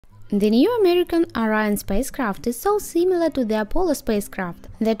The new American Orion spacecraft is so similar to the Apollo spacecraft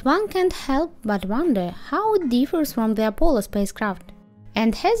that one can't help but wonder how it differs from the Apollo spacecraft.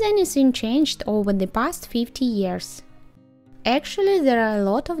 And has anything changed over the past 50 years? Actually, there are a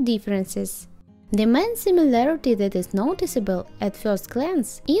lot of differences. The main similarity that is noticeable at first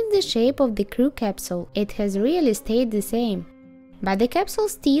glance is the shape of the crew capsule. It has really stayed the same. But the capsule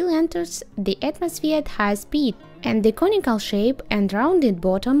still enters the atmosphere at high speed, and the conical shape and rounded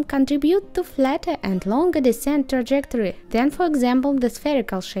bottom contribute to flatter and longer descent trajectory than, for example, the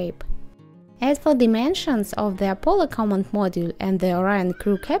spherical shape. As for dimensions of the Apollo command module and the Orion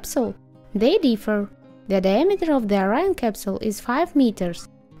crew capsule, they differ. The diameter of the Orion capsule is 5 meters,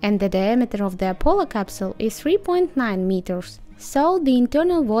 and the diameter of the Apollo capsule is 3.9 meters. So, the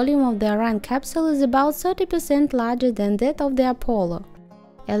internal volume of the Orion capsule is about 30% larger than that of the Apollo.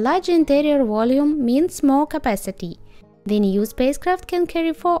 A larger interior volume means more capacity. The new spacecraft can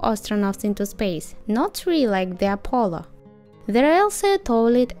carry 4 astronauts into space, not 3 like the Apollo. There are also a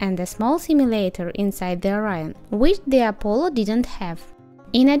toilet and a small simulator inside the Orion, which the Apollo didn't have.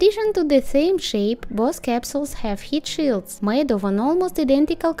 In addition to the same shape, both capsules have heat shields made of an almost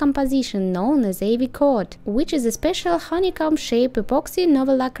identical composition known as AV cord, which is a special honeycomb-shaped epoxy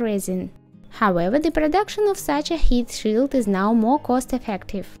Novolac resin. However, the production of such a heat shield is now more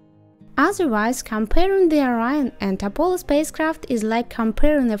cost-effective. Otherwise, comparing the Orion and Apollo spacecraft is like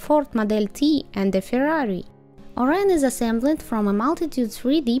comparing a Ford Model T and a Ferrari. Orion is assembled from a multitude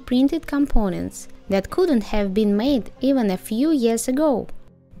 3D printed components that couldn't have been made even a few years ago.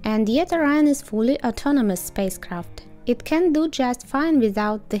 And yet Orion is fully autonomous spacecraft. It can do just fine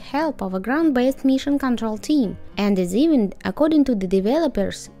without the help of a ground-based mission control team, and is even, according to the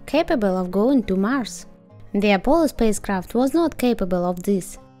developers, capable of going to Mars. The Apollo spacecraft was not capable of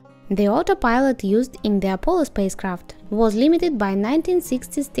this. The autopilot used in the Apollo spacecraft was limited by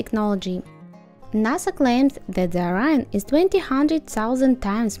 1960s technology. NASA claims that the Orion is 200,000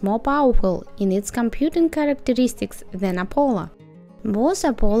 times more powerful in its computing characteristics than Apollo. Both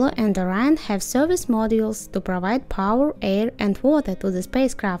Apollo and Orion have service modules to provide power, air and water to the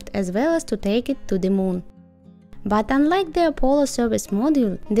spacecraft as well as to take it to the Moon. But unlike the Apollo service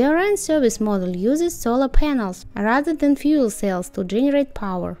module, the Orion service module uses solar panels rather than fuel cells to generate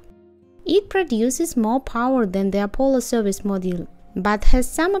power. It produces more power than the Apollo service module, but has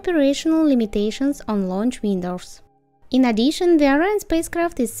some operational limitations on launch windows. In addition, the Orion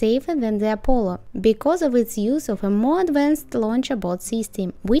spacecraft is safer than the Apollo because of its use of a more advanced launch abort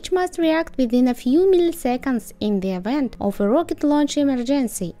system, which must react within a few milliseconds in the event of a rocket launch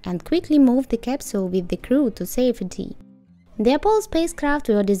emergency and quickly move the capsule with the crew to safety. The Apollo spacecraft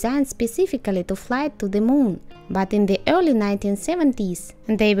were designed specifically to fly to the Moon, but in the early 1970s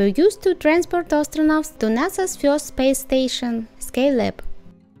they were used to transport astronauts to NASA's first space station, Skylab.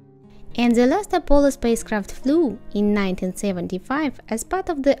 And the last Apollo spacecraft flew in 1975 as part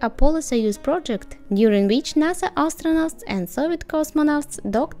of the Apollo-Soyuz project, during which NASA astronauts and Soviet cosmonauts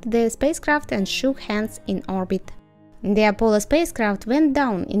docked the spacecraft and shook hands in orbit. The Apollo spacecraft went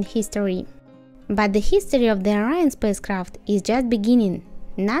down in history. But the history of the Orion spacecraft is just beginning.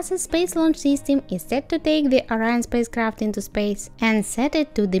 NASA's Space Launch System is set to take the Orion spacecraft into space and set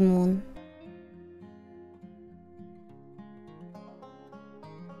it to the Moon.